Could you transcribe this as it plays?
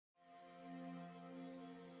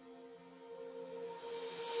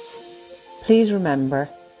Please remember,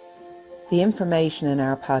 the information in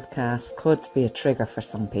our podcast could be a trigger for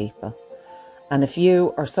some people. And if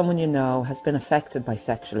you or someone you know has been affected by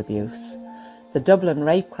sexual abuse, the Dublin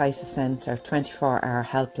Rape Crisis Centre 24-hour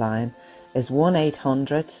helpline is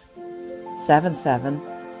 1800 77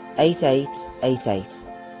 8888.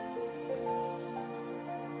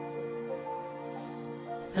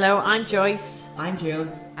 Hello, I'm Joyce. I'm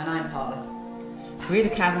June. And I'm Paula. We're the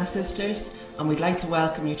Kavanagh Sisters, and we'd like to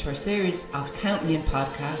welcome you to our series of County In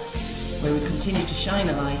podcasts, where we continue to shine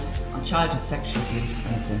a light on childhood sexual abuse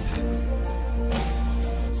and its impacts.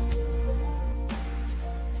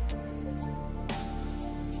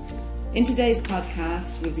 In today's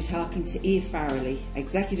podcast, we'll be talking to Eve Farrelly,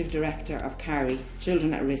 Executive Director of CARI,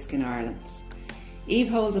 Children at Risk in Ireland.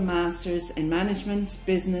 Eve holds a Master's in Management,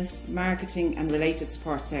 Business, Marketing and Related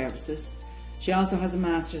Support Services. She also has a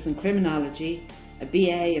Master's in Criminology, a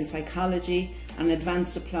BA in Psychology and an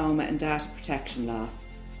Advanced Diploma in Data Protection Law.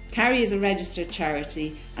 CARI is a registered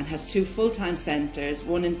charity and has 2 full-time centres,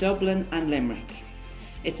 one in Dublin and Limerick.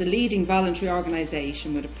 It's a leading voluntary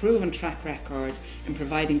organisation with a proven track record in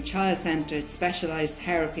providing child-centred specialised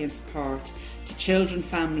therapy and support to children,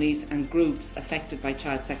 families and groups affected by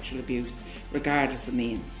child sexual abuse, regardless of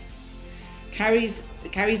means. CARI's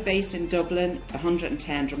based in Dublin,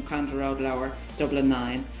 110 Drumcondra Road Lower, Dublin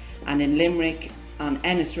 9, and in Limerick on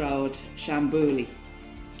Ennis Road, Shambouli.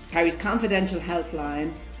 CARI's confidential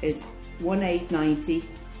helpline is 1890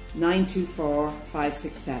 924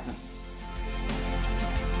 567.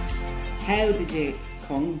 How did you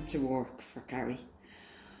come to work for CARI?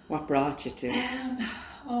 What brought you to it?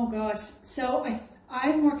 Oh God, so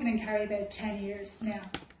I'm working in CARI about 10 years now.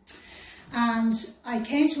 And I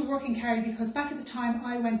came to work in CARI because back at the time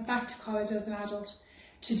I went back to college as an adult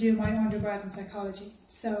to do my undergrad in psychology.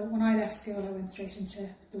 So when I left school I went straight into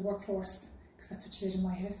the workforce, because that's what you did in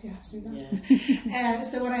my house, you had to do that. Yeah.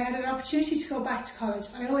 So when I had an opportunity to go back to college,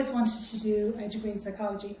 I always wanted to do a degree in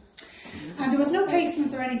psychology. And there was no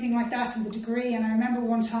placements or anything like that in the degree. And I remember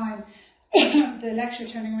one time the lecturer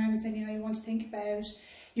turning around and saying, you know, you want to think about,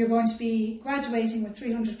 you're going to be graduating with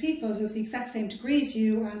 300 people who have the exact same degree as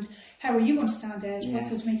you, and how are you going to stand out? What's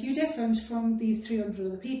going to make you different from these 300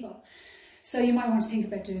 other people? So you might want to think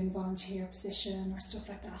about doing a volunteer position or stuff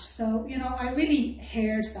like that. So, you know, I really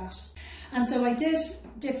heard that. And so I did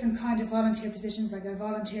different kind of volunteer positions. Like I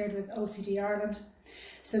volunteered with OCD Ireland.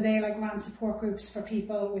 So they ran support groups for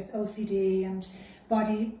people with OCD and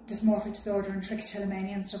body dysmorphic disorder and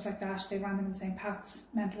trichotillomania and stuff like that. They ran them in St. Pat's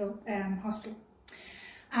Mental Hospital.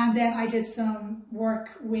 And then I did some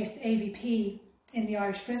work with AVP in the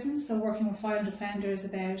Irish prisons, so working with violent offenders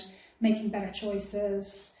about making better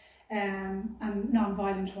choices and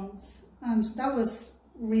non-violent ones. And that was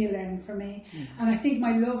real learning for me. And I think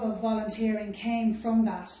my love of volunteering came from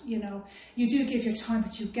that. You know, you do give your time,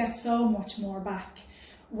 but you get so much more back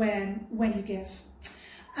when you give.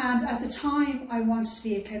 And at the time I wanted to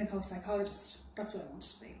be a clinical psychologist. That's what I wanted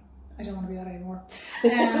to be. I don't want to be that anymore.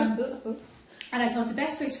 And I thought the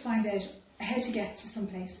best way to find out how to get to some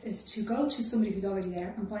place is to go to somebody who's already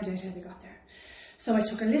there and find out how they got there. So I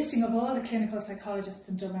took a listing of all the clinical psychologists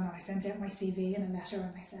in Dublin and I sent out my CV in a letter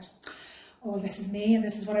and I said, oh, this is me and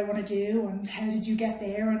this is what I want to do and how did you get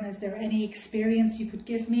there and is there any experience you could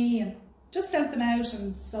give me, and just sent them out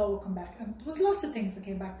and so would come back. And there was lots of things that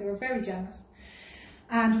came back. They were very generous.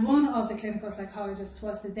 And one of the clinical psychologists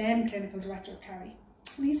was the then clinical director of CARI.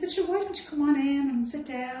 And he said, sure, why don't you come on in and sit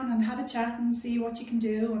down and have a chat and see what you can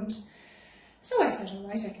do? And so I said, all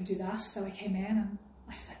right, I can do that. So I came in and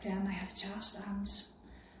I sat down and I had a chat and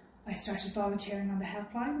I started volunteering on the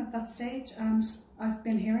helpline at that stage. And I've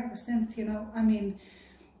been here ever since, you know. I mean,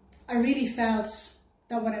 I really felt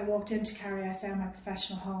that when I walked into CARI, I found my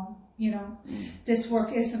professional home, you know. This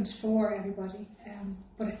work isn't for everybody,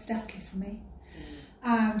 but it's definitely for me.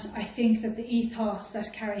 And I think that the ethos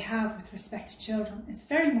that CARI have with respect to children is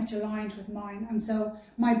very much aligned with mine. And so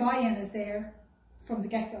my buy-in is there from the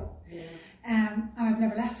get-go. And I've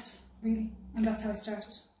never left, really. And that's how I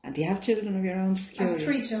started. And do you have children of your own? Just curious. I have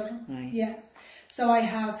 3 children, right. Yeah. So I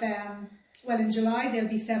have, well, in July they'll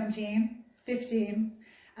be 17, 15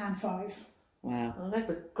 and 5. Wow. Oh, that's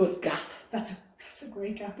a good gap. That's a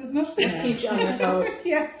great gap, isn't it? Yeah. Keeps you on your toes.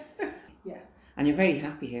 Yeah. And you're very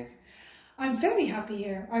happy here. I'm very happy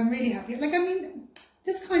here. I'm really happy. Like, I mean,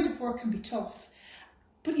 this kind of work can be tough.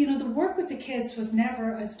 But, you know, the work with the kids was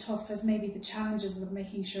never as tough as maybe the challenges of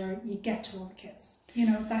making sure you get to all the kids. You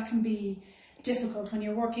know, that can be difficult when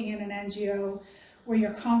you're working in an NGO where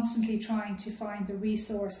you're constantly trying to find the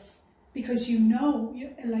resource because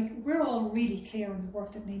like we're all really clear on the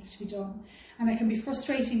work that needs to be done, and it can be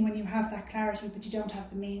frustrating when you have that clarity but you don't have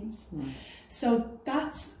the means. So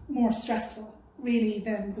that's more stressful really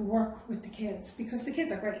than the work with the kids, because the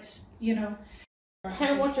kids are great, you know.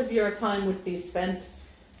 How much of your time would be spent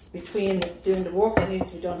between doing the work that needs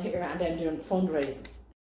to be done here and then doing fundraising?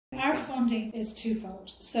 Our funding is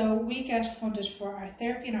twofold. So we get funded for our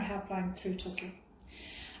therapy and our helpline through Tulsa,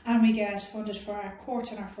 and we get funded for our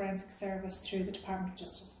court and our forensic service through the Department of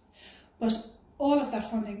Justice. But all of that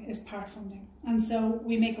funding is part funding, and so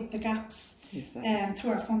we make up the gaps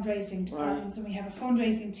through our fundraising departments. And we have a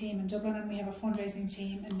fundraising team in Dublin and we have a fundraising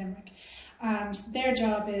team in Limerick, and their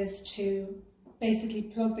job is to basically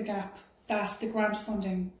plug the gap that the grant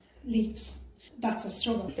funding leaves. That's a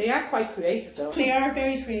struggle. They are quite creative though. They are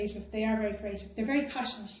very creative. They're very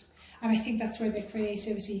passionate, and I think that's where their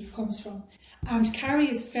creativity comes from. And CARI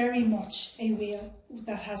is very much a wheel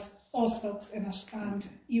that has all spokes in it, and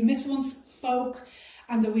you miss one spoke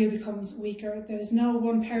and the wheel becomes weaker. There's no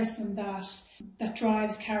one person that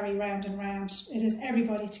drives CARI round and round. It is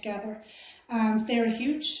everybody together, and they're a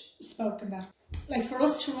huge spoke in that. Like for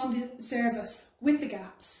us to run the service with the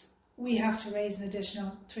gaps, we have to raise an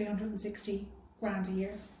additional 360 grand a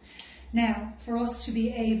year. Now, for us to be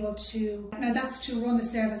able to, now that's to run the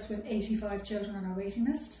service with 85 children on our waiting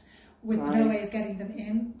list, with no way of getting them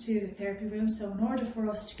into the therapy room. So in order for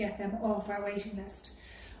us to get them off our waiting list,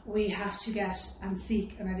 we have to get and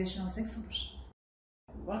seek an additional 600.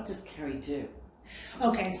 What does CARI do?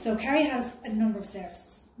 Okay, so CARI has a number of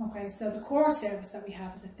services. Okay, so the core service that we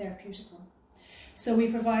have is a therapeutic one. So we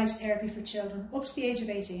provide therapy for children up to the age of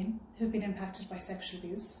 18 who've been impacted by sexual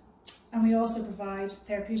abuse. And we also provide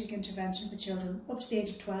therapeutic intervention for children up to the age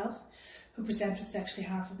of 12 who present with sexually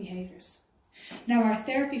harmful behaviours. Now, our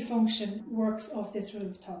therapy function works off this rule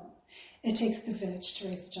of thumb. It takes the village to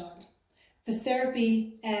raise the child. The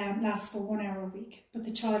therapy lasts for 1 hour a week, but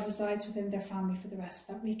the child resides within their family for the rest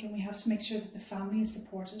of that week, and we have to make sure that the family is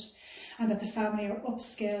supported and that the family are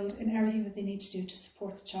upskilled in everything that they need to do to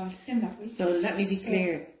support the child in that week. So let me be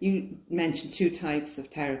clear, you mentioned two types of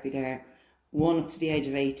therapy there. One up to the age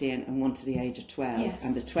of 18 and one to the age of 12. Yes.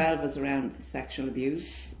 And the 12 is around sexual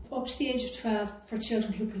abuse. Up to the age of 12 for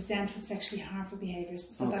children who present with sexually harmful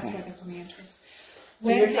behaviours. So that's why they're coming into us. So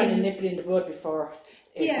you're trying to nip it in the bud before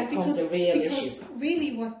it becomes a real issue. Because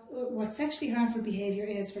really what sexually harmful behaviour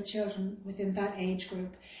is for children within that age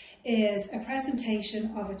group is a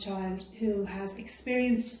presentation of a child who has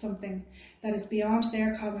experienced something that is beyond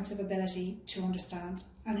their cognitive ability to understand.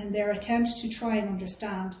 And in their attempt to try and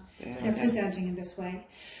understand, they're presenting in this way.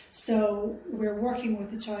 So we're working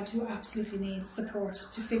with a child who absolutely needs support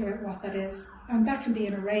to figure out what that is. And that can be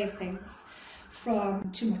an array of things,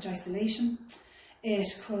 from too much isolation.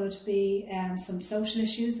 It could be some social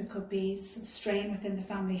issues. It could be some strain within the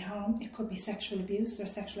family home. It could be sexual abuse or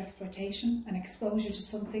sexual exploitation, an exposure to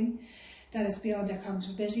something that is beyond their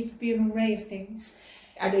cognitive ability. It could be an array of things.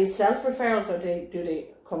 Are they self-referrals or do they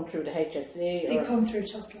come through the HSC? They come through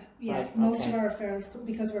Tulsa, yeah. Right, Most of our referrals,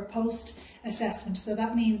 because we're post-assessment, so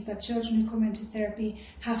that means that children who come into therapy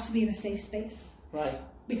have to be in a safe space. Right.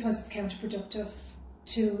 Because it's counterproductive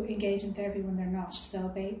to engage in therapy when they're not,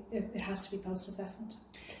 so it has to be post-assessment.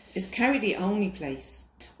 Is CARI the only place?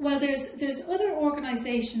 Well, there's other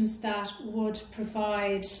organisations that would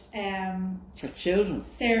provide for children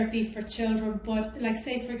therapy for children, but like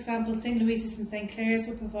say for example St Louise's and St Clair's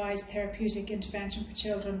would provide therapeutic intervention for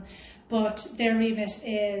children, but their remit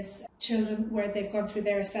is children where they've gone through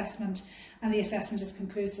their assessment and the assessment is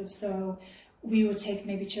conclusive. So we would take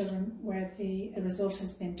maybe children where the result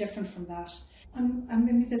has been different from that. And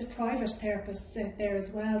maybe there's private therapists out there as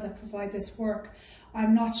well that provide this work.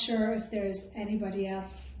 I'm not sure if there's anybody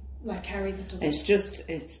else like CARI that does it.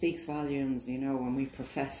 It speaks volumes, you know, when we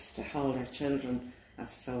profess to hold our children as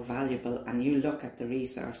so valuable, and you look at the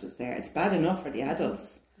resources there. It's bad enough for the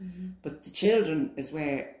adults, but the children is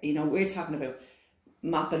where, you know, we're talking about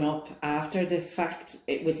mopping up after the fact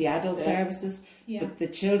with the adult services, but the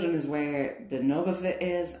children is where the nub of it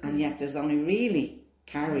is, and yet there's only really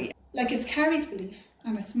CARI. Like, it's CARI's belief,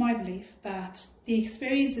 and it's my belief, that the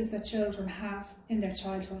experiences that children have in their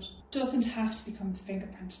childhood doesn't have to become the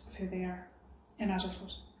fingerprint of who they are in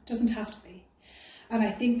adulthood. It doesn't have to be. And I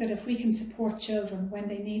think that if we can support children when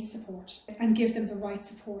they need support and give them the right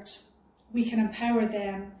support, we can empower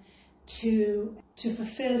them to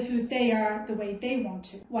fulfill who they are the way they want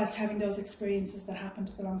to, whilst having those experiences that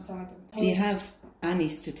happened alongside them. Do you have any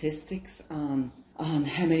statistics on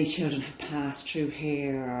how many children have passed through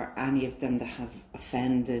here, or any of them that have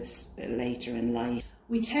offended later in life?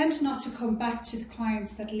 We tend not to come back to the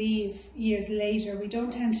clients that leave years later. We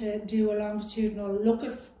don't tend to do a longitudinal look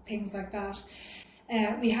at things like that.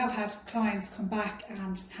 We have had clients come back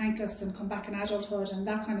and thank us and come back in adulthood and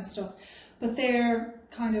that kind of stuff, but they're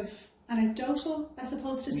kind of anecdotal as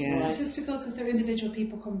opposed to statistical, because they're individual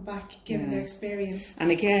people coming back given their experience.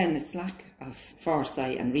 And again, it's lack of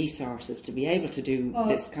foresight and resources to be able to do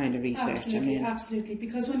this kind of research. Absolutely, absolutely.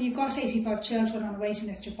 Because when you've got 85 children on a waiting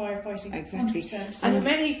list, you're firefighting. Exactly. 100%. And how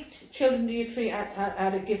many children do you treat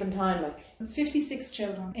at a given time? Like 56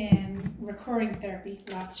 children in recurring therapy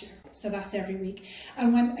last year, so that's every week.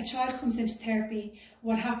 And when a child comes into therapy,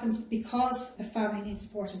 what happens, because the family needs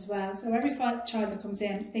support as well, so every child that comes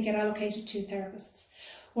in, they get allocated 2 therapists.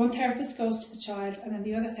 One therapist goes to the child and then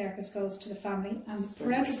the other therapist goes to the family, and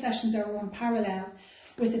parental sessions are run parallel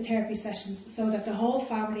with the therapy sessions so that the whole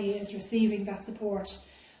family is receiving that support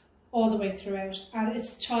all the way throughout, and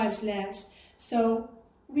it's child-led. So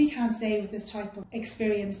we can't say with this type of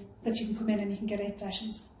experience that you can come in and you can get 8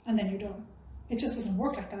 sessions and then you're done. It just doesn't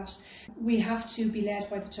work like that. We have to be led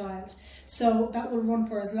by the child. So that will run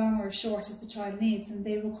for as long or as short as the child needs, and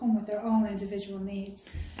they will come with their own individual needs.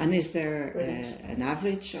 And is there an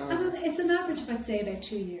average? Or? It's an average of, I'd say, about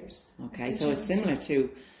 2 years. Okay, so it's similar to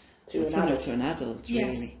an adult,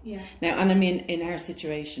 yes, really. Yeah. Now, and I mean, in our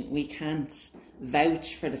situation, we can't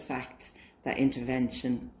vouch for the fact that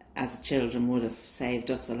intervention as children would have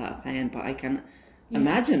saved us a lot of pain, but I can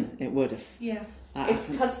imagine it would have. Yeah.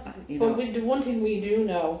 Because the one thing we do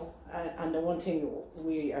know, and the one thing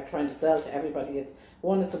we are trying to sell to everybody is,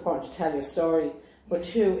 one, it's important to tell your story, but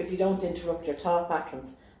 2, if you don't interrupt your thought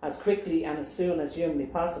patterns as quickly and as soon as humanly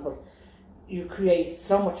possible, you create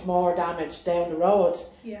so much more damage down the road.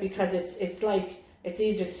 Because it's like, it's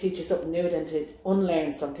easier to teach you something new than to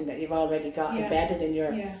unlearn something that you've already got embedded in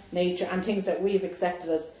your nature, and things that we've accepted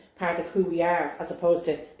as part of who we are, as opposed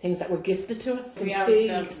to things that were gifted to us. We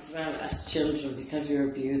always felt as well as children, because we were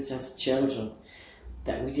abused as children,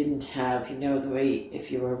 that we didn't have, the way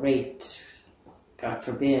if you were raped, God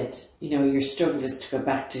forbid, your struggle is to go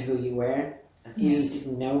back to who you were. And we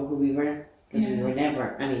didn't know who we were, because we were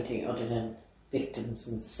never anything other than victims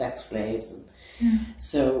and sex slaves. And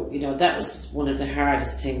so, that was one of the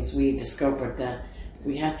hardest things we discovered, that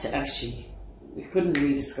we had to we couldn't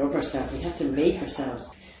rediscover ourselves, we had to make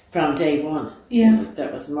ourselves. From day one,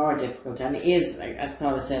 that was more difficult, and it is, like as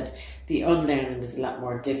Paula said, the unlearning is a lot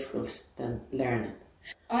more difficult than learning.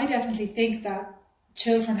 I definitely think that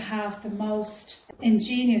children have the most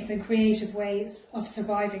ingenious and creative ways of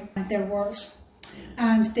surviving their world,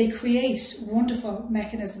 and they create wonderful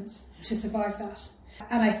mechanisms to survive that.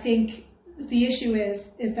 And I think the issue is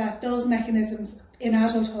that those mechanisms in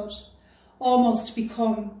adulthood almost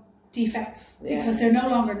become defects because they're no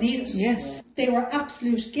longer needed. Yes. They were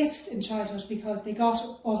absolute gifts in childhood because they got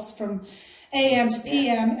us from AM to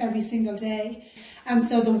PM every single day. And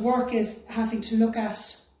so the work is having to look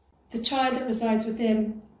at the child that resides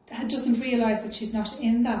within doesn't realise that she's not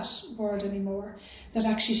in that world anymore, that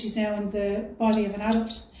actually she's now in the body of an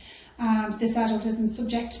adult, and this adult isn't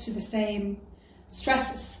subject to the same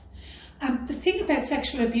stresses. And the thing about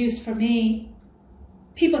sexual abuse for me,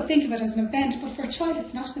 people think of it as an event, but for a child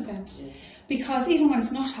it's not an event, because even when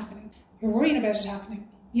it's not happening, you're worrying about it happening.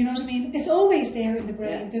 You know what I mean? It's always there in the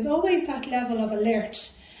brain. There's always that level of alert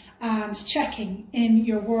and checking in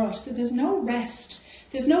your world. So there's no rest.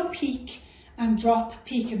 There's no peak and drop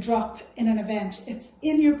in an event. It's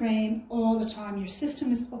in your brain all the time. Your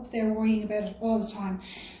system is up there worrying about it all the time.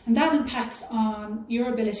 And that impacts on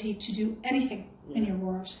your ability to do anything in your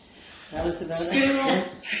world. Tell us about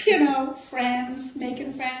School, friends,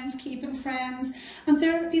 making friends, keeping friends. And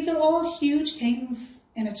these are all huge things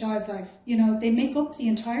in a child's life. They make up the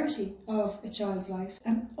entirety of a child's life.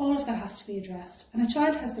 And all of that has to be addressed. And a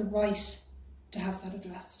child has the right to have that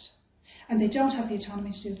addressed. And they don't have the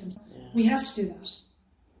autonomy to do it themselves. We have to do that.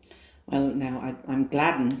 Well, now I'm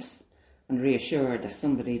gladdened and reassured that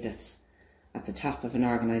somebody that's at the top of an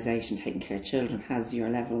organisation taking care of children has your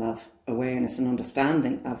level of awareness and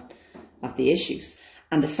understanding of the issues.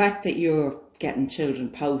 And the fact that you're getting children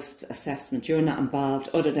post-assessment, you're not involved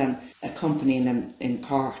other than accompanying them in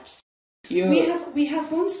courts. We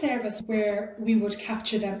have one service where we would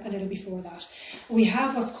capture them a little before that. We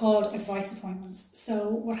have what's called advice appointments. So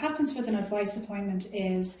what happens with an advice appointment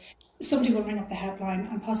is somebody will ring up the helpline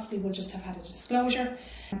and possibly will just have had a disclosure.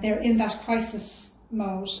 They're in that crisis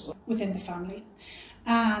mode within the family.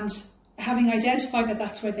 And having identified that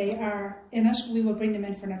that's where they are in it, we will bring them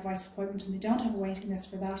in for an advice appointment, and they don't have a waiting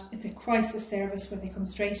list for that. It's a crisis service where they come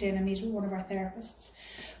straight in and meet with one of our therapists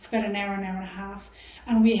for about an hour and a half.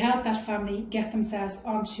 And we help that family get themselves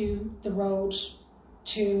onto the road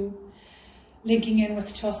to linking in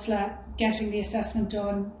with Tulsa, getting the assessment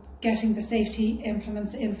done, getting the safety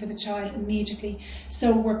implements in for the child immediately.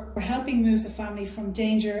 So we're helping move the family from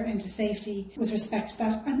danger into safety with respect to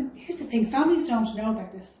that. And here's the thing, families don't know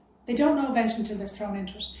about this. They don't know about it until they're thrown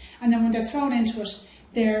into it. And then when they're thrown into it,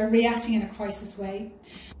 they're reacting in a crisis way.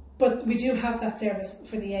 But we do have that service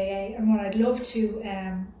for the AA, and what I'd love to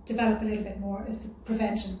develop a little bit more is the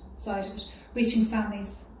prevention side of it, reaching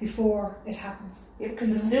families before it happens. Yeah, because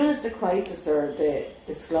as soon as the crisis or the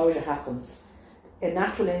disclosure happens, a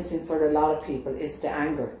natural instinct for a lot of people is the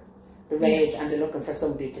anger, the rage, and they're looking for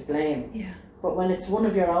somebody to blame. Yeah. But when it's one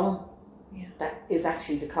of your own that is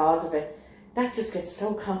actually the cause of it, that just gets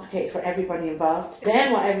so complicated for everybody involved.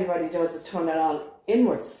 Then what everybody does is turn it all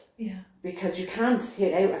inwards. Yeah. Because you can't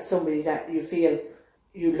hit out at somebody that you feel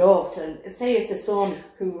you loved. And say it's a son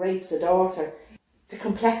who rapes a daughter, the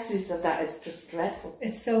complexities of that is just dreadful.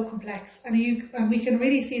 It's so complex, and we can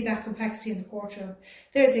really see that complexity in the courtroom.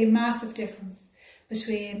 There's a massive difference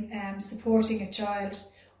between supporting a child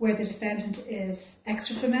where the defendant is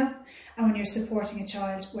extra-familial and when you're supporting a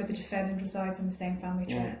child where the defendant resides in the same family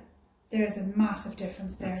tree. Yeah. There's a massive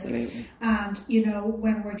difference there. Absolutely. And, you know,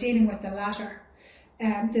 when we're dealing with the latter,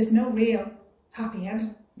 there's no real happy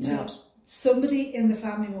ending to it. Somebody in the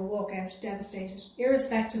family will walk out devastated,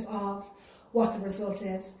 irrespective of what the result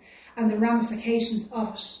is, and the ramifications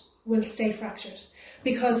of it will stay fractured.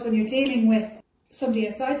 Because when you're dealing with somebody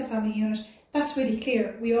outside the family unit, that's really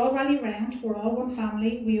clear. We all rally round, we're all one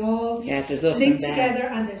family, we all link together,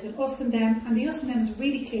 and there's an us and them, and the us and them is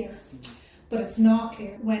really clear. But it's not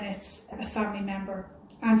clear when it's a family member.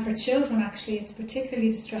 And for children, actually, it's particularly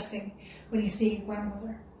distressing when you see a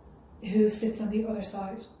grandmother who sits on the other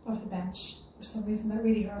side of the bench. For some reason, that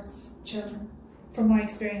really hurts children, from my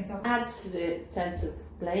experience of it. Adds to the sense of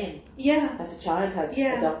blame that the child has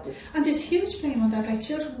adopted. And there's huge blame on that. Like,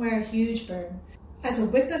 children wear a huge burden as a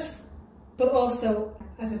witness, but also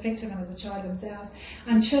as a victim and as a child themselves.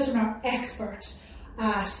 And children are expert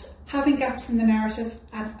at having gaps in the narrative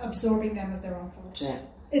and absorbing them as their own fault. Yeah.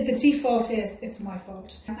 The default is, it's my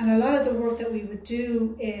fault. And a lot of the work that we would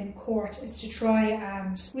do in court is to try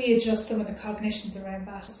and readjust some of the cognitions around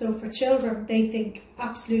that. So for children, they think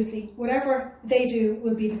absolutely whatever they do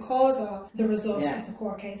will be the cause of the result of the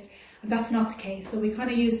court case. And that's not the case. So we kind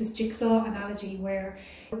of use this jigsaw analogy where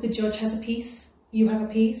the judge has a piece, you have a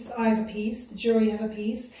piece, I have a piece, the jury have a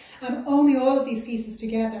piece, and only all of these pieces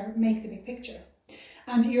together make the big picture.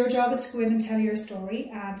 And your job is to go in and tell your story,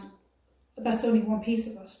 and that's only one piece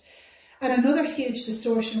of it. And another huge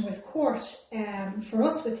distortion with court, for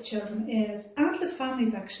us with children is, and with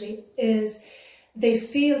families actually, is they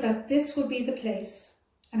feel that this will be the place,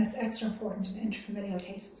 and it's extra important in interfamilial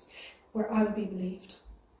cases, where I will be believed.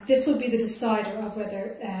 This will be the decider of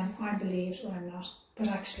whether I'm believed or I'm not. But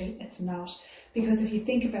actually it's not. Because if you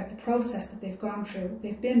think about the process that they've gone through,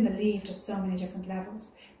 they've been believed at so many different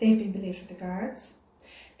levels. They've been believed with the guards,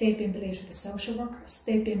 they've been believed with the social workers,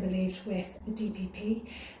 they've been believed with the DPP.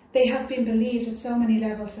 They have been believed at so many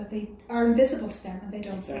levels that they are invisible to them and they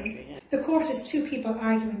don't see. Yeah. The court is two people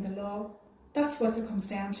arguing the law. That's what it comes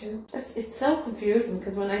down to. It's so confusing,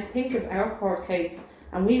 because when I think of our court case,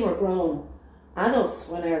 and we were grown adults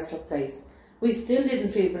when ours took place, we still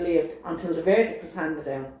didn't feel believed until the verdict was handed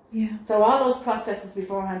down. Yeah. So all those processes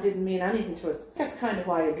beforehand didn't mean anything to us. That's kind of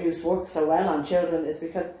why abuse works so well on children, is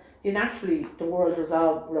because you naturally, the world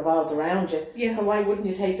revolves around you. Yes. So why wouldn't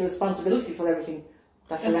you take the responsibility for everything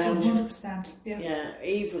that's around 100%, you? Yeah,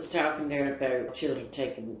 Eve was talking there about children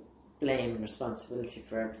taking blame and responsibility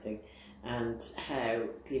for everything, and how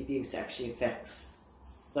the abuse actually affects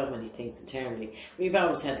so many things internally. We've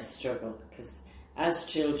always had to struggle, because as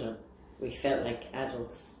children, we felt like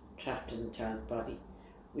adults trapped in the child's body.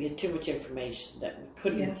 We had too much information that we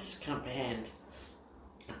couldn't comprehend.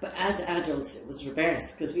 But as adults, it was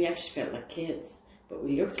reversed, because we actually felt like kids, but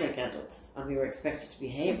we looked like adults, and we were expected to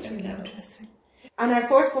behave like adults. Interesting. And our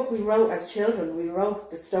first book we wrote as children, we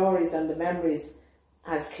wrote the stories and the memories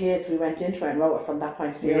as kids. We went into it and wrote it from that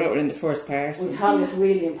point of view. We wrote it in the first person. We thought it was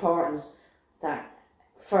really important that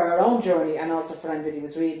for our own journey, and also for anybody who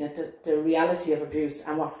was reading it, the reality of abuse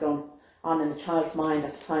and what's going on in the child's mind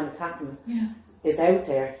at the time it's happening is out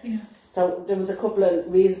there. Yeah. So there was a couple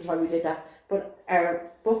of reasons why we did that. But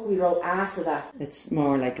our book we wrote after that. It's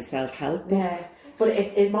more like a self-help book. Yeah, but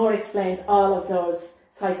it more explains all of those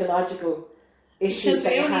psychological issues because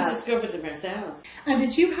we only discovered them ourselves. And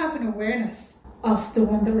did you have an awareness of the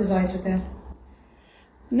one that resides within?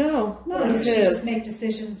 No, not until... until... you just make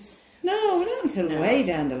decisions? No, not until way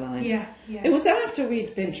down the line. Yeah. It was after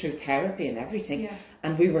we'd been through therapy and everything,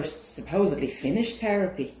 and we were supposedly finished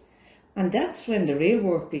therapy. And that's when the real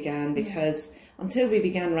work began, because until we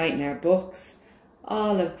began writing our books,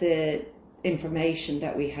 all of the information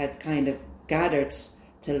that we had kind of gathered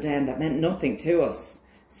till then that meant nothing to us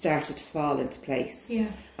started to fall into place.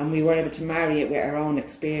 Yeah. And we were able to marry it with our own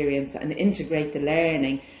experience and integrate the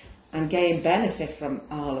learning and gain benefit from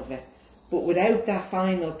all of it. But without that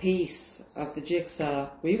final piece of the jigsaw,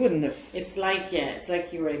 we wouldn't have. It's like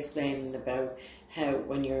you were explaining about how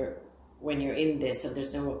when you're in this and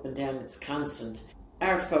there's no up and down, it's constant.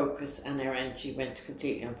 Our focus and our energy went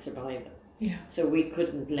completely on survival. Yeah. So we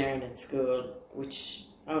couldn't learn in school, which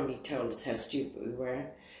only told us how stupid we were.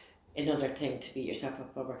 Another thing to beat yourself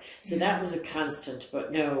up over. So that was a constant,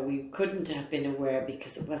 but no, we couldn't have been aware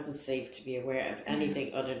because it wasn't safe to be aware of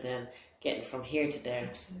anything other than getting from here to there.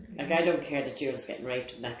 Absolutely. Like, I don't care that Jules getting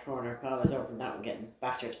raped in that corner, Paul is over in that one getting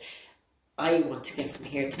battered. I want to get from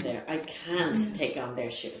here to there. I can't take on their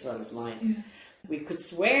shit as well as mine. Yeah. We could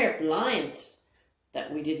swear blind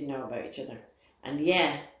that we didn't know about each other. And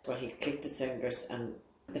well, he clicked his fingers, and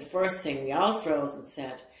the first thing we all froze and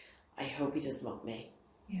said, I hope he doesn't want me.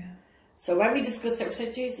 Yeah. So when we discussed it, we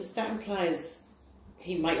said, Jesus, that implies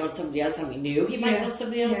he might want somebody else, and we knew he might want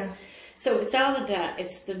somebody else. Yeah. So it's all of that.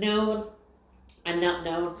 It's the known and not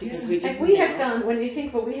known, because we didn't know. When you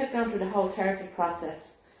think, we had gone through the whole therapy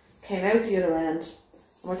process, came out the other end, and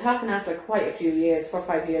we're talking after quite a few years, 4 or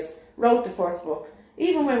 5 years, wrote the first book.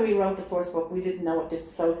 Even when we wrote the first book, we didn't know what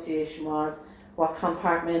dissociation was, what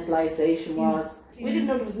compartmentalisation was. We didn't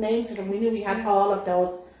know there was names for them. We knew we had all of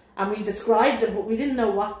those, and we described them, but we didn't know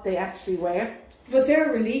what they actually were. Was there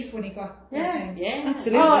a relief when you got those names? Yeah,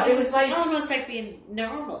 absolutely. Oh, it was like almost like being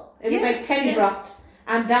normal. It was like penny dropped,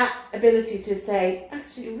 and that ability to say,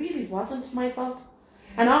 actually, it really wasn't my fault,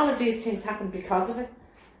 and all of these things happened because of it.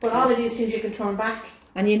 But all of these things you can turn back.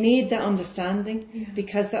 And you need that understanding,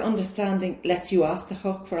 because that understanding lets you off the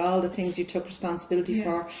hook for all the things you took responsibility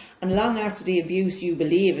for. And long after the abuse you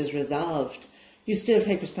believe is resolved, you still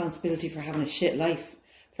take responsibility for having a shit life,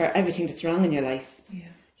 for everything that's wrong in your life. Yeah.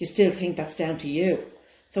 You still think that's down to you.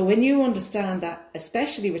 So when you understand that,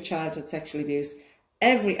 especially with childhood sexual abuse,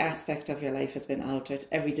 every aspect of your life has been altered.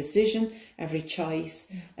 Every decision, every choice,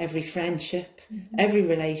 every friendship, every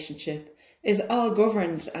relationship is all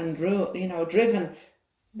governed and driven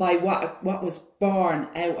by what was born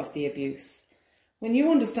out of the abuse. When you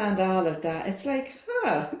understand all of that, it's like,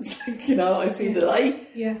 I see the light.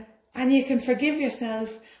 Yeah. And you can forgive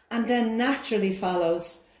yourself, and then naturally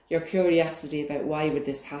follows your curiosity about why would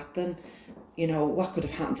this happen? What could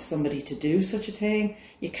have happened to somebody to do such a thing?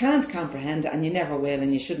 You can't comprehend it, and you never will,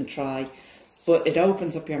 and you shouldn't try. But it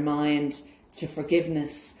opens up your mind to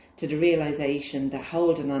forgiveness, to the realisation that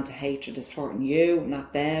holding on to hatred is hurting you,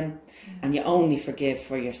 not them. And you only forgive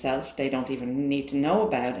for yourself. They don't even need to know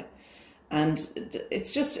about it. And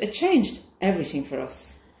it changed everything for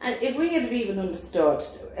us. And if we had even understood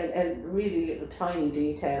a really little tiny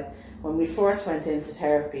detail when we first went into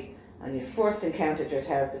therapy and you first encountered your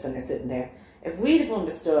therapist and you're sitting there, if we'd have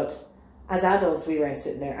understood, as adults we weren't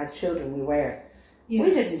sitting there, as children we were, we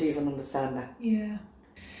didn't even understand that. Yeah.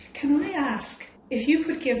 Can I ask, if you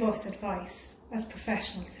could give us advice as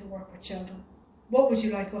professionals who work with children, what would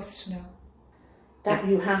you like us to know? That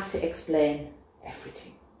you have to explain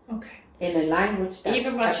everything. Okay. In a language that's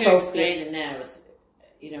even what you're explaining now is,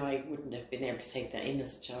 I wouldn't have been able to take that in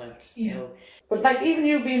as a child. Yeah. So. But like even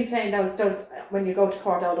you being saying those when you go to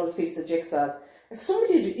court, all those pieces of jigsaws, if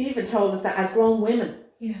somebody had even told us that as grown women,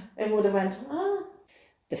 it would have went,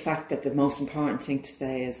 The fact that the most important thing to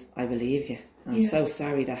say is, I believe you. I'm so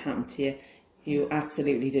sorry that happened to you. You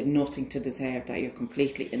absolutely did nothing to deserve that. You're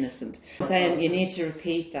completely innocent. Saying you need to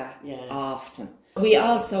repeat that often. We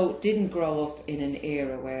also didn't grow up in an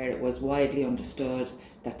era where it was widely understood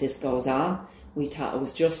that this goes on. We thought it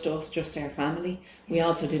was just us, just our family. We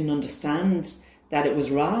also didn't understand that it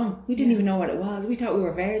was wrong. We didn't even know what it was. We thought we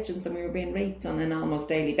were virgins and we were being raped on an almost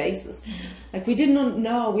daily basis. Like, we didn't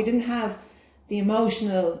know, we didn't have the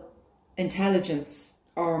emotional intelligence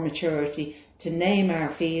or maturity to name our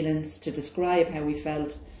feelings, to describe how we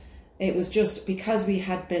felt. It was just because we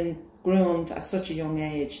had been groomed at such a young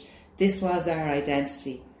age, this was our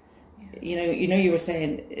identity. You were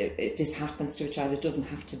saying if this happens to a child, it doesn't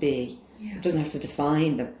have to be. It doesn't have to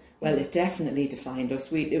define them. Well, it definitely defined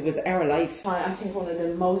us. It was our life. I think one of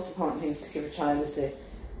the most important things to give a child is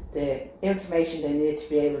the information they need to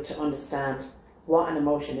be able to understand what an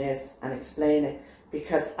emotion is and explain it.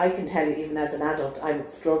 Because I can tell you, even as an adult, I would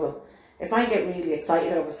struggle. If I get really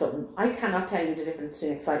excited over something, I cannot tell you the difference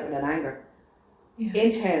between excitement and anger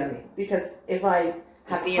internally. Because if I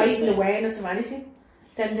have heightened awareness of anything,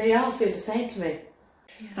 then they all feel the same to me.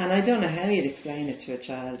 And I don't know how you'd explain it to a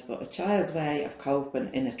child, but a child's way of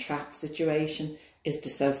coping in a trap situation is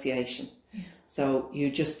dissociation. Yeah. So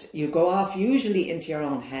you go off usually into your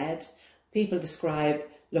own head. People describe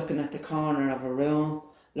looking at the corner of a room,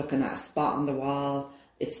 looking at a spot on the wall.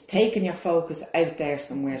 It's taking your focus out there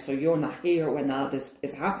somewhere, so you're not here when all this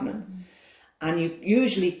is happening. And you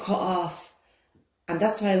usually cut off, and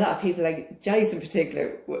that's why a lot of people, like Joyce in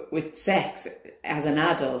particular, with sex as an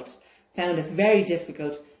adult, found it very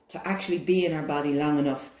difficult to actually be in her body long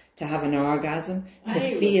enough to have an orgasm, to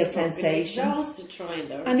feel sensations. Exhausted trying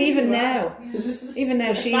though. And even now she's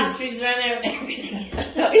batteries ran out and everything.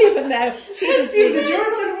 Even now she just be the jurors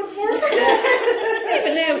that it wouldn't work.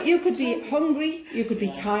 Even now you could be hungry, you could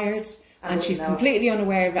be tired, and she's completely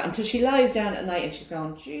unaware of it until she lies down at night and she's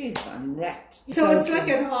going, "Jeez, I'm wrecked." So it's like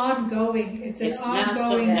an ongoing. It's an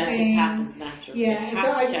ongoing thing. That just happens naturally.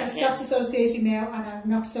 Yeah, I've stopped associating now, and I'm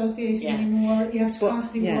not associating anymore. You have to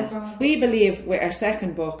constantly work on. We believe with our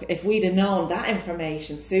second book, if we'd have known that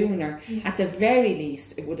information sooner, at the very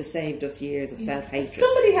least, it would have saved us years of self-hatred.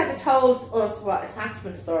 Somebody had told us what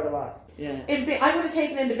attachment disorder was. Yeah, I would have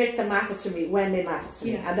taken in the bits that mattered to me when they mattered to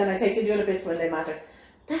me, and then I take in the other bits when they mattered.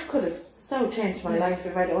 That could have so changed my life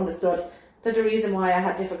if I'd understood that the reason why I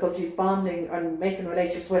had difficulties bonding and making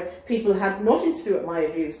relationships with people had nothing to do with my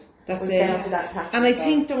abuse. That's was it. Down to that attachment. And I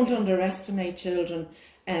think don't underestimate children.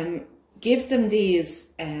 Give them this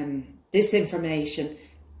information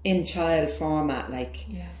in child format, like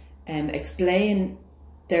explain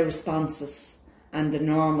their responses and the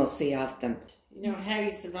normalcy of them. You know, how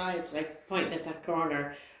you survived, like pointing at that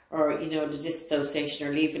corner, or, you know, the dissociation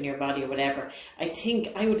or leaving your body or whatever. I think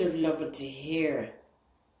I would have loved to hear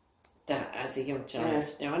that as a young child.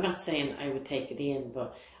 Yes. Now, I'm not saying I would take it in,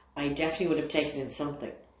 but I definitely would have taken in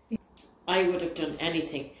something. I would have done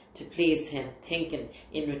anything to please him, thinking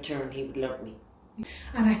in return he would love me.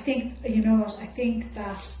 And I think, you know what, I think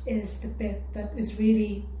that is the bit that is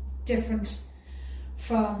really different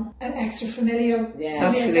from an extra familial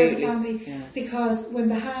family, because when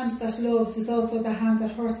the hand that loves is also the hand that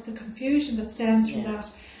hurts, the confusion that stems from that,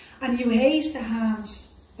 and you hate the hand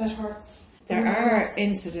that hurts. There are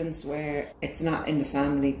incidents where it's not in the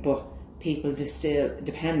family, but people still,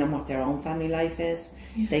 depending on what their own family life is,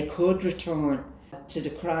 they could return to the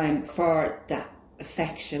crime for that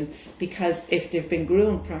affection, because if they've been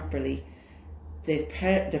groomed properly, the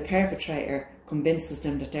perpetrator convinces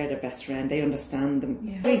them that they're their best friend, they understand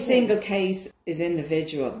them. Every single case is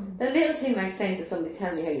individual. The little thing like saying to somebody,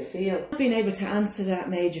 "Tell me how you feel." Being able to answer that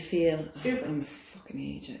made you feel, I'm a fucking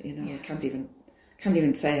idiot, you know, I can't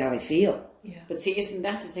even say how I feel. But see, isn't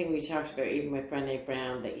that the thing we talked about even with Brené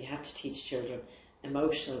Brown, that you have to teach children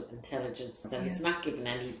emotional intelligence, and it's not given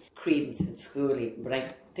any credence in school even, but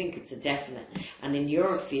I think it's a definite. And in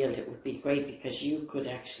your field it would be great, because you could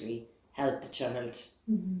actually help the child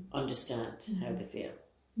understand how they feel.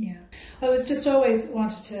 Yeah, I was just always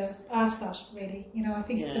wanted to ask that, really. You know, I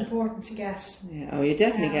think it's important to get... Yeah, oh, you're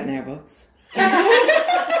definitely getting our books.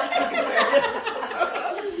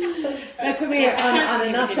 Now come here, on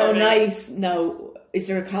a not so nice note, is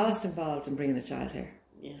there a cost involved in bringing a child here?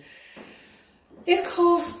 Yeah. It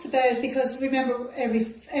costs about, because remember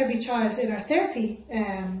every child in our therapy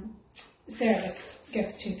service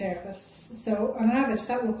gets 2 therapists. So on average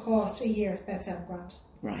that will cost a year about $7,000.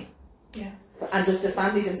 Right. Yeah. And does the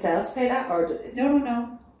family themselves pay that, or?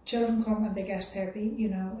 No. Children come and they get therapy, you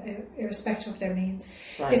know, irrespective of their means.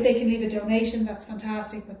 Right. If they can leave a donation, that's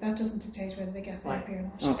fantastic, but that doesn't dictate whether they get therapy or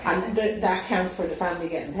not. Okay. And that counts for the family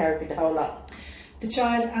getting therapy, the whole lot? The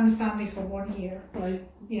child and the family for 1 year. Right.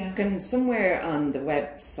 Yeah. And somewhere on the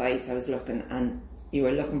website I was looking, and you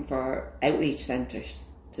were looking for outreach centres,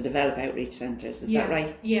 to develop outreach centres, is that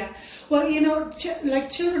right? Yeah. Well, you know, like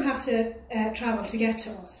children have to travel to get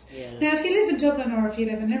to us. Yeah. Now, if you live in Dublin or if you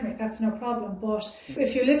live in Limerick, that's no problem. But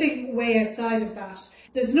if you're living way outside of that,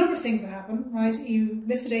 there's a number of things that happen, right? You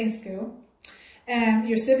miss a day in school.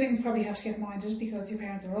 Your siblings probably have to get minded because your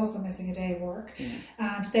parents are also missing a day of work. Yeah.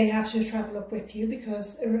 And they have to travel up with you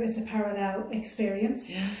because it's a parallel experience.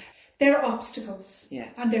 Yeah. There are obstacles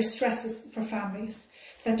and there are stresses for families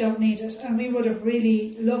that don't need it, and we would have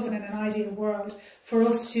really loved in an ideal world for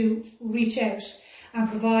us to reach out and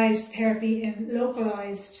provide therapy in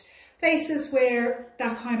localised places where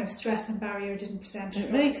that kind of stress and barrier didn't present.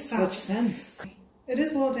 It makes such sense. It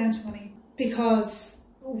is all down to money, because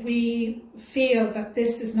we feel that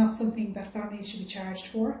this is not something that families should be charged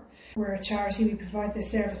for. We're a charity, we provide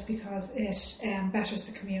this service because it betters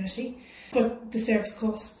the community, but the service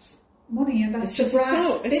costs money, and that's it's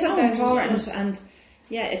so important. And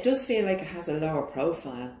Yeah, it does feel like it has a lower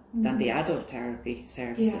profile than the adult therapy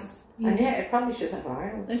services. And it probably should have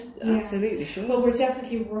higher. It absolutely should. But we're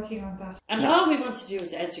definitely working on that. And all we want to do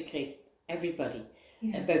is educate everybody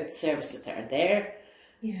about the services that are there.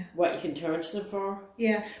 Yeah. What you can turn to them for.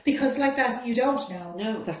 Yeah, because like that, you don't know.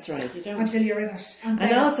 No, that's right. You don't. Until you're in it.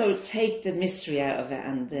 And also take the mystery out of it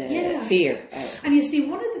and the fear out. And you see,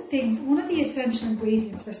 one of the essential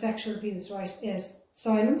ingredients for sexual abuse, right, is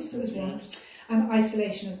silence is one, and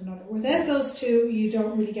isolation is another. Without those two, you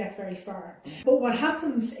don't really get very far. But what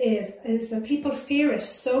happens is that people fear it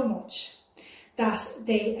so much that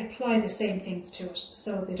they apply the same things to it.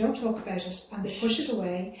 So they don't talk about it and they push it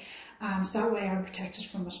away. And that way I'm protected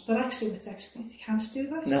from it. But actually with sexual abuse, you can't do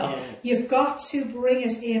that. No. You've got to bring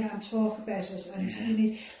it in and talk about it. And you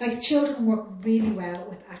need, like, children work really well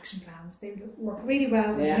with action plans. They work really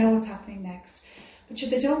well when they know what's happening next. But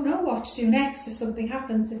they don't know what to do next if something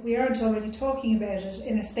happens, if we aren't already talking about it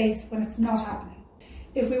in a space when it's not happening.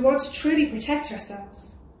 If we want to truly protect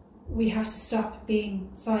ourselves, we have to stop being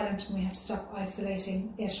silent and we have to stop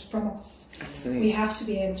isolating it from us. Absolutely. We have to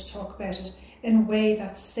be able to talk about it in a way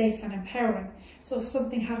that's safe and empowering. So if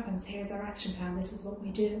something happens, here's our action plan, this is what we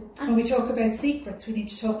do. When we talk about secrets, we need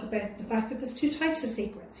to talk about the fact that there's two types of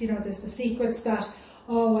secrets. You know, there's the secrets that,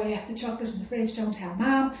 oh, I ate the chocolate in the fridge, don't tell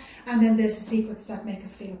mum. And then there's the secrets that make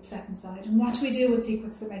us feel upset inside. And what do we do with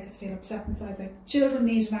secrets that make us feel upset inside? Like, children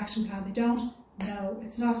need an action plan, they don't. No,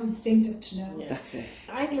 it's not instinctive to know. Yeah. That's it.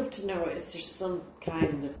 I'd love to know, is there some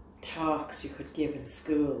kind of talks you could give in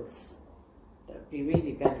schools that would be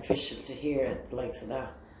really beneficial to hear the likes of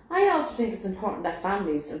that? I also think it's important that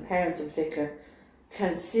families and parents in particular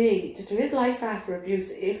can see that there is life after abuse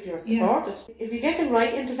if you're supported. If you get the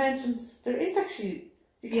right interventions, there is actually,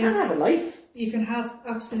 you can have a life. You can have,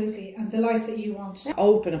 absolutely, and the life that you want.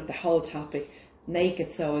 Open up the whole topic. Make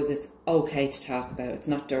it so as it's okay to talk about. It's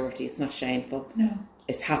not dirty, it's not shameful. No.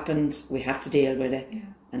 It's happened, we have to deal with it,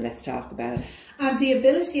 and let's talk about it. And the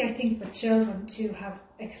ability, I think, for children to have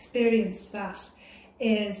experienced that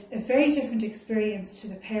is a very different experience to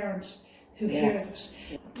the parent who hears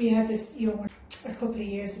it. We had this young one a couple of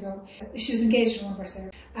years ago. She was engaged in one of our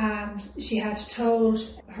services, and she had told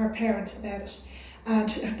her parent about it. And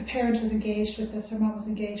the parent was engaged with us, her mum was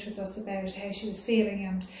engaged with us about how she was feeling,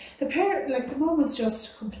 and the parent, like, the mum was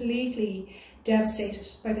just completely devastated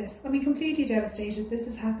by this. I mean, completely devastated. This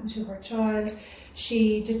has happened to her child.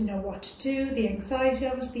 She didn't know what to do, the anxiety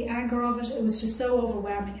of it, the anger of it. It was just so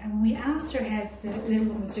overwhelming. And when we asked her how the little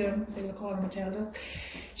one was doing, they will call her Matilda,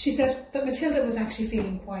 she said that Matilda was actually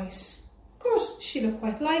feeling quite good. She looked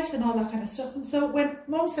quite light and all that kind of stuff. And so when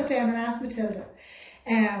Mum sat down and asked Matilda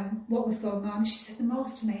what was going on, she said the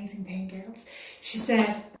most amazing thing, girls. She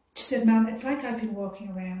said, Mum, it's like I've been walking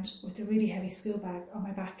around with a really heavy school bag on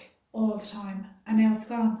my back all the time, and now it's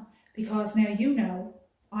gone, because now you know,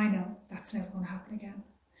 I know, that's never going to happen again.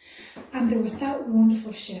 And there was that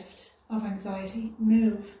wonderful shift of anxiety,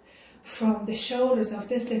 move from the shoulders of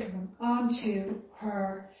this little one onto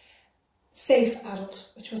her safe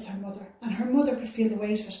adult, which was her mother, and her mother could feel the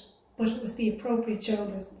weight of it, but it was the appropriate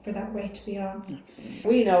shoulders for that weight to be on. Absolutely.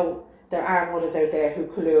 We know there are mothers out there who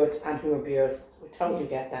collude and who abuse. We totally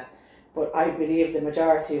get that. But I believe the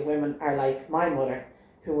majority of women are like my mother,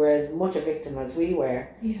 who were as much a victim as we were,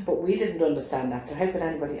 but we didn't understand that. So how could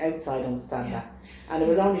anybody outside understand that? And it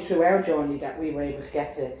was only through our journey that we were able to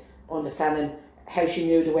get to understanding how she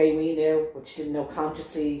knew the way we knew, but she didn't know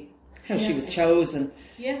consciously. How she was chosen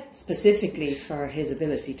specifically for his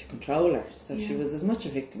ability to control her. So she was as much a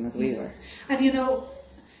victim as we were. And you know,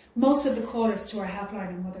 most of the callers to our helpline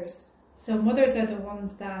are mothers. So mothers are the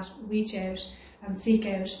ones that reach out and seek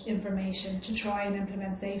out information to try and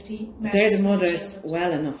implement safety measures. They're the mothers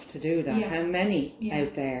well enough to do that. How many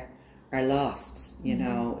out there are lost? You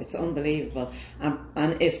know, it's unbelievable.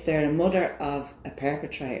 And if they're a mother of a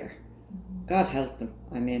perpetrator, God help them.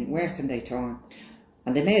 I mean, where can they turn?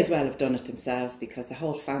 And they may as well have done it themselves, because the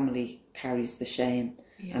whole family carries the shame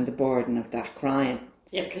and the burden of that crime.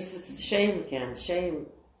 Yeah, because it's shame again. Shame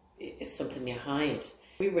is something you hide.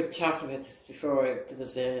 We were talking about this before. There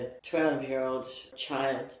was a 12-year-old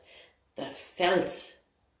child that felt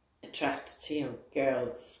attracted to young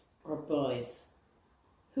girls or boys.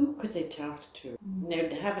 Who could they talk to? Now,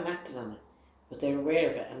 they haven't acted on it, but they're aware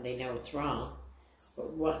of it and they know it's wrong.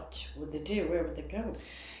 But what would they do? Where would they go?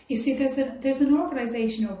 You see, there's an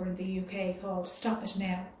organisation over in the UK called Stop It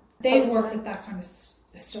Now. They work with that kind of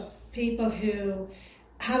stuff. People who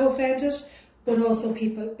have offended, but also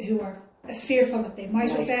people who are fearful that they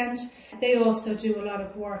might offend. They also do a lot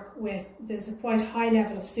of work with, there's a quite high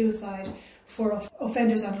level of suicide for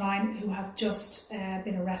offenders online who have just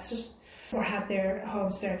been arrested. or had their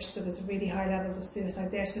home searched, so there's really high levels of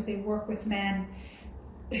suicide there. So they work with men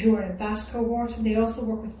who are in that cohort, and they also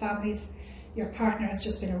work with families. Your partner has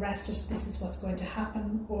just been arrested, this is what's going to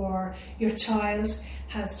happen, or your child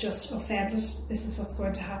has just offended, this is what's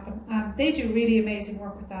going to happen. And they do really amazing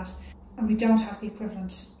work with that, and we don't have the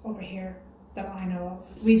equivalent over here that I know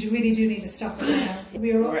of. We really do need to stop it now.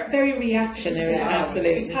 We are very reactive.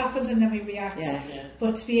 Absolutely. It's happened and then we react. Yeah.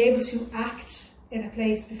 But to be able to act in a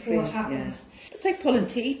place before it happens. Yeah. It's like pulling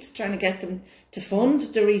teeth, trying to get them to fund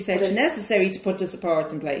the research necessary to put the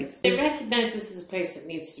supports in place. They recognise this is a place that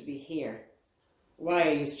needs to be here. Why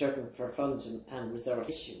are you struggling for funds and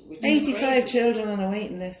resources? 85 children on a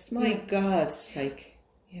waiting list. My God, like.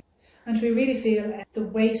 Yeah. And we really feel the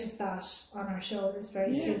weight of that on our shoulders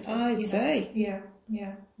very acutely. I'd say. Yeah,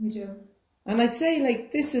 we do. And I'd say,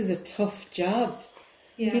 like, this is a tough job.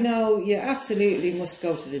 Yeah. You know, you absolutely must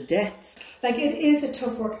go to the depths. Like, it is a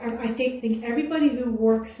tough work, and I think everybody who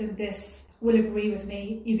works in this will agree with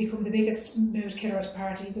me. You become the biggest mood killer at a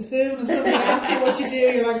party. The soon as somebody asks you what you do,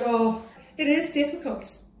 you're like, oh. It is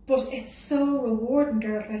difficult, but it's so rewarding,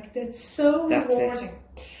 girls. Like, it's so rewarding.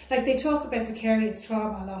 Like, they talk about vicarious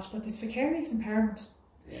trauma a lot, but there's vicarious empowerment,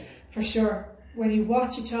 for sure. When you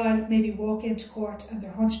watch a child maybe walk into court and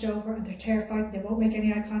they're hunched over and they're terrified and they won't make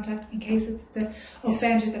any eye contact in case of the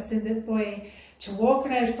offender that's in the foyer, to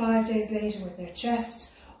walking out 5 days later with their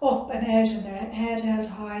chest up and out and their head held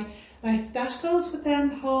high, like, that goes with them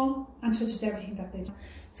home and touches everything that they do.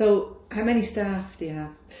 So, how many staff do you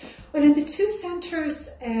have? Well, in the two centres,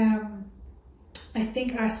 I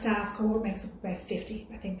think our staff cohort makes up about 50,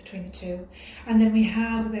 I think, between the two. And then we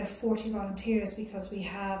have about 40 volunteers, because we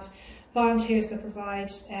have volunteers that provide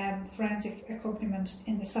forensic accompaniment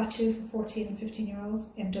in the SATU for 14 and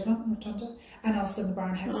 15-year-olds in Dublin, in Rotunda, and also in the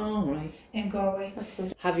Barn House in Galway.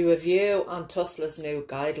 Have you a view on Tusla's new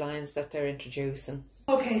guidelines that they're introducing?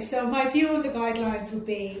 Okay, so my view on the guidelines would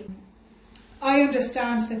be, I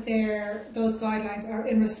understand that those guidelines are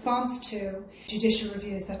in response to judicial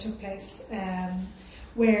reviews that took place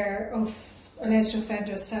where alleged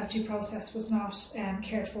offenders felt due process was not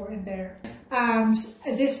cared for in there. And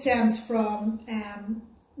this stems from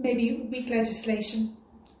maybe weak legislation,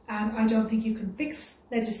 and I don't think you can fix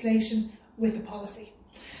legislation with a policy.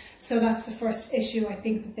 So that's the first issue I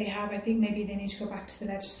think that they have. I think maybe they need to go back to the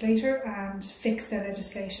legislator and fix their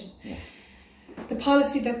legislation. Yeah. The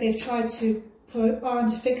policy that they've tried to put on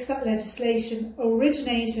to fix that legislation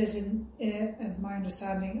originated, as my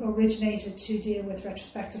understanding, originated to deal with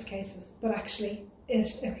retrospective cases, but actually it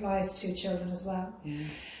applies to children as well. Yeah.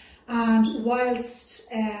 And whilst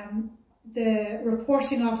the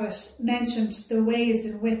reporting of it mentioned the ways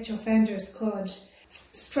in which offenders could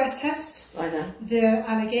stress test the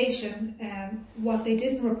allegation, what they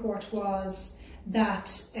didn't report was that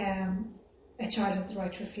a child has the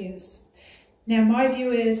right to refuse. Now, my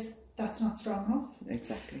view is that's not strong enough.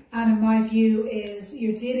 Exactly. And in my view is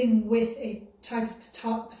you're dealing with a type of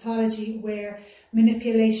pathology where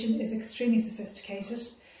manipulation is extremely sophisticated,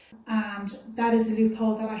 and that is a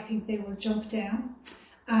loophole that I think they will jump down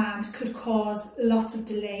and could cause lots of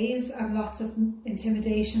delays and lots of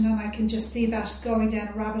intimidation, and I can just see that going down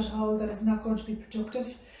a rabbit hole that is not going to be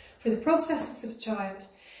productive for the process or for the child.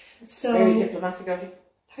 So, very diplomatic of you.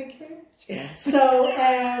 Thank you very much. Yeah.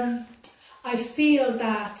 So I feel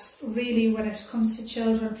that really when it comes to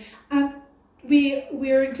children, and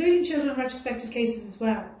we're including children in retrospective cases as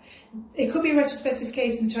well. It could be a retrospective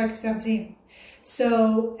case and the child could be 17.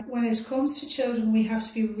 So when it comes to children, we have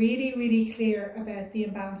to be really, really clear about the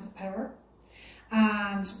imbalance of power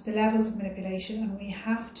and the levels of manipulation, and we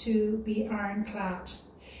have to be ironclad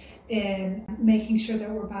in making sure that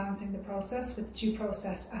we're balancing the process with due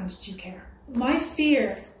process and due care. My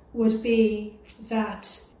fear would be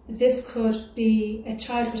that this could be, a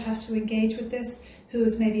child would have to engage with this who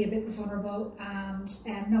is maybe a bit vulnerable and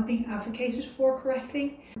not being advocated for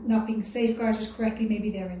correctly, not being safeguarded correctly, maybe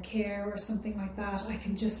they're in care or something like that. I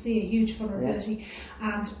can just see a huge vulnerability.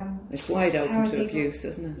 Yeah. And it's wide open to abuse,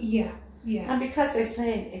 isn't it? Yeah, yeah. And because they're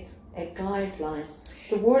saying it's a guideline,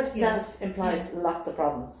 the word itself implies lots of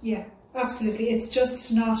problems. Yeah, absolutely. It's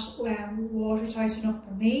just not watertight enough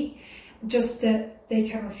for me. Just that they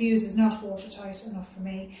can refuse is not watertight enough for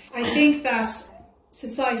me. I think that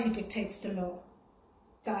society dictates the law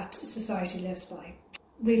that society lives by.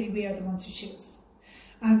 Really, we are the ones who choose.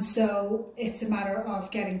 And so it's a matter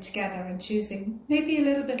of getting together and choosing, maybe a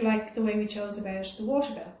little bit like the way we chose about the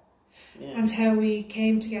water bill, and how we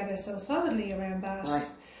came together so solidly around that. Right.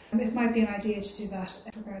 It might be an idea to do that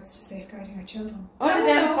in regards to safeguarding our children. Other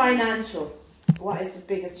than financial, what is the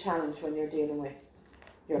biggest challenge when you're dealing with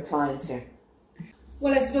your clients here?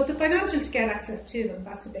 Well, I suppose the financial to get access to them,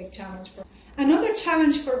 that's a big challenge for. Another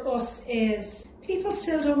challenge for us is people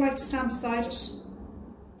still don't like to stand beside it.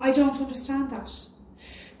 I don't understand that,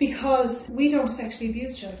 because we don't sexually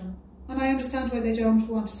abuse children, and I understand why they don't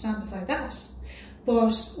want to stand beside that,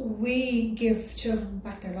 but we give children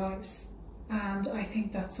back their lives, and I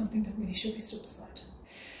think that's something that really should be stood beside.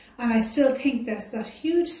 And I still think there's that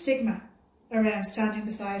huge stigma around standing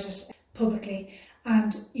beside it publicly,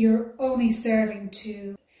 and you're only serving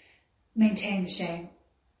to maintain the shame.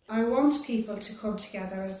 I want people to come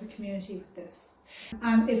together as a community with this,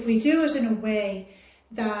 and if we do it in a way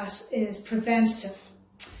that is preventative,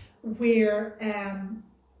 we're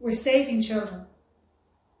saving children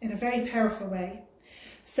in a very powerful way,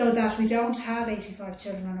 so that we don't have 85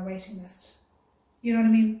 children on a waiting list. You know what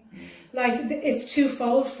I mean? Like, it's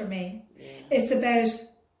twofold for me. It's about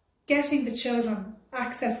getting the children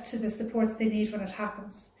access to the supports they need when it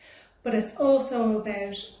happens, but it's also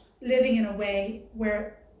about living in a way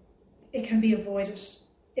where it can be avoided,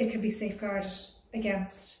 it can be safeguarded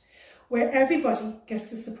against, where everybody gets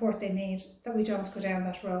the support they need, that we don't go down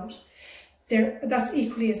that road. That's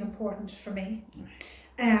equally as important for me.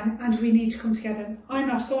 And we need to come together. I'm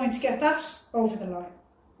not going to get that over the line.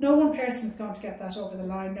 No one person is going to get that over the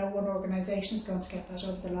line. No one organisation is going to get that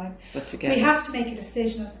over the line. But together, we have to make a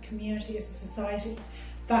decision as a community, as a society.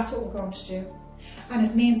 That's what we're going to do. And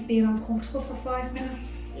it means being uncomfortable for 5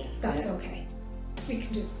 minutes. That's okay. We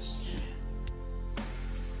can do that.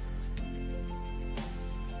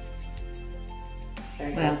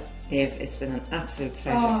 Well, Eve, it's been an absolute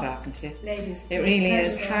pleasure talking to you. Ladies, it really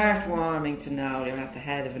is heartwarming to know you're at the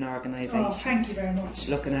head of an organisation. Oh, thank you very much.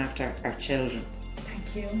 Looking after our children.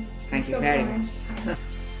 Thank you. Thank you very much.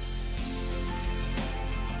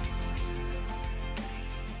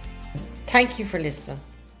 Thank you for listening.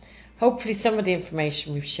 Hopefully some of the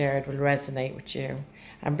information we've shared will resonate with you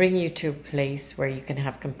and bring you to a place where you can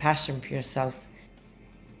have compassion for yourself.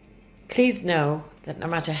 Please know that no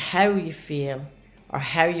matter how you feel or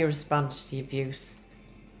how you responded to the abuse,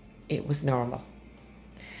 it was normal.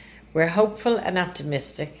 We're hopeful and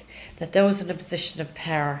optimistic that those in a position of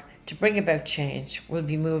power to bring about change will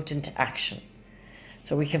be moved into action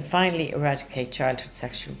so we can finally eradicate childhood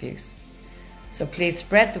sexual abuse. So please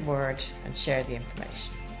spread the word and share the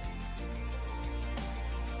information.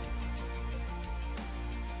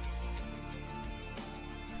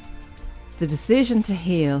 The decision to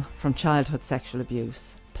heal from childhood sexual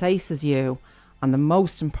abuse places you on the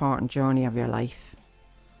most important journey of your life.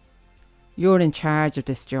 You're in charge of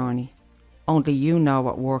this journey. Only you know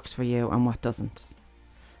what works for you and what doesn't.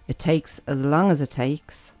 It takes as long as it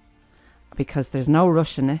takes, because there's no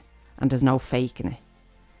rush in it and there's no faking it.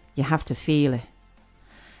 You have to feel it.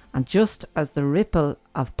 And just as the ripple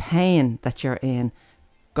of pain that you're in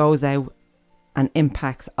goes out and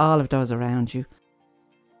impacts all of those around you,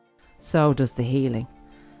 so does the healing.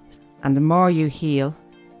 And the more you heal,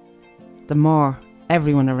 the more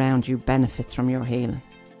everyone around you benefits from your healing.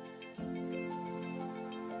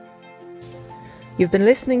 You've been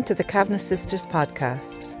listening to the Kavanagh Sisters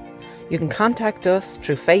podcast. You can contact us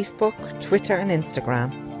through Facebook, Twitter and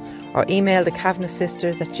Instagram, or email the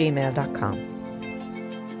kavanaghsisters@gmail.com.